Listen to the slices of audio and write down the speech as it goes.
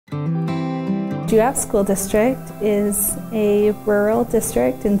Juab School District is a rural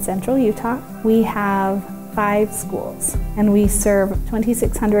district in central Utah. We have 5 schools and we serve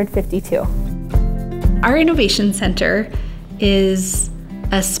 2,652. Our Innovation Center is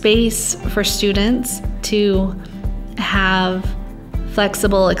a space for students to have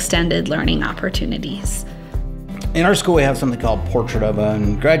flexible, extended learning opportunities. In our school, we have something called Portrait of a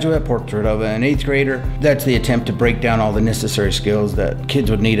Graduate, Portrait of an 8th grader. That's the attempt to break down all the necessary skills that kids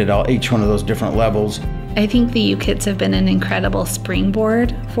would need at each one of those different levels. I think the UKids have been an incredible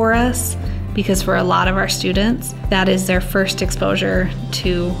springboard for us because for a lot of our students, that is their first exposure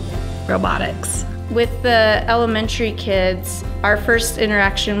to robotics. With the elementary kids, our first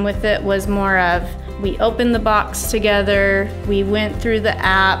interaction with it was more of, we opened the box together, we went through the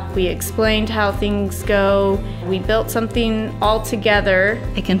app, we explained how things go, we built something all together.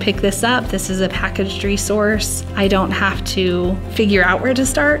 I can pick this up, this is a packaged resource. I don't have to figure out where to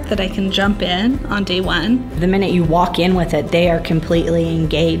start, that I can jump in on day one. The minute you walk in with it, they are completely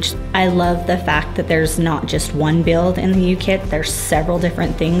engaged. I love the fact that there's not just one build in the UKiT, there's several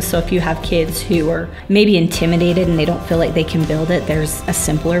different things. So if you have kids who are maybe intimidated and they don't feel like they can build it, there's a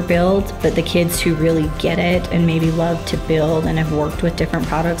simpler build. But the kids who really get it and maybe love to build and have worked with different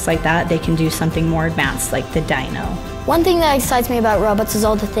products like that, they can do something more advanced like the dyno. One thing that excites me about robots is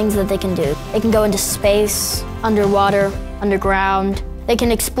all the things that they can do. They can go into space, underwater, underground. They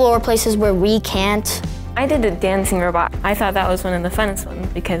can explore places where we can't. I did a dancing robot. I thought that was one of the funnest ones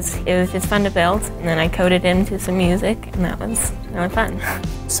because it was just fun to build, and then I coded into some music, and that was really fun.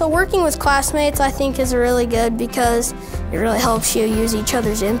 So working with classmates I think is really good because it really helps you use each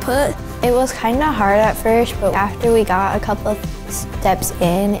other's input. It was kind of hard at first, but after we got a couple of steps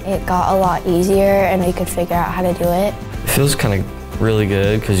in, it got a lot easier and we could figure out how to do it. It feels kind of really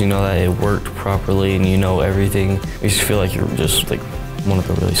good because you know that it worked properly and you know everything. You just feel like you're just like one of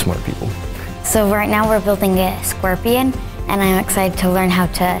the really smart people. So right now we're building a scorpion, and I'm excited to learn how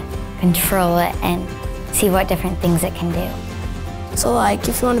to control it and see what different things it can do. So like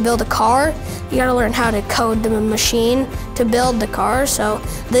if you want to build a car, you got to learn how to code the machine to build the car. So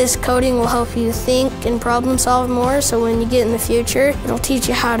this coding will help you think and problem solve more. So when you get in the future, it'll teach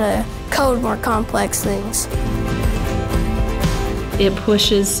you how to code more complex things. It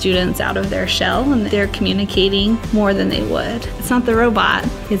pushes students out of their shell and they're communicating more than they would. It's not the robot,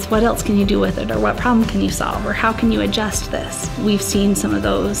 it's what else can you do with it, or what problem can you solve, or how can you adjust this? We've seen some of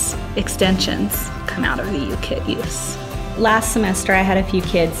those extensions come out of the UKiT use. Last semester I had a few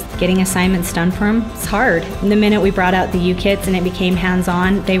kids getting assignments done for them. It's hard. The minute we brought out the UKiTs and it became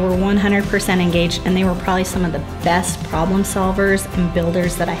hands-on, they were 100% engaged, and they were probably some of the best problem solvers and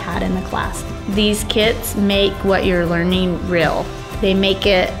builders that I had in the class. These kits make what you're learning real. They make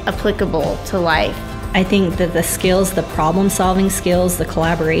it applicable to life. I think that the skills, the problem-solving skills, the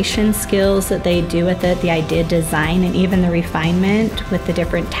collaboration skills that they do with it, the idea design, and even the refinement with the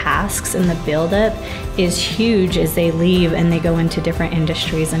different tasks and the build-up is huge as they leave and they go into different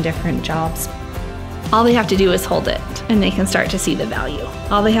industries and different jobs. All they have to do is hold it, and they can start to see the value.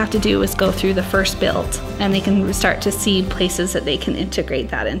 All they have to do is go through the first build, and they can start to see places that they can integrate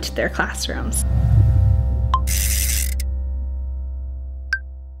that into their classrooms.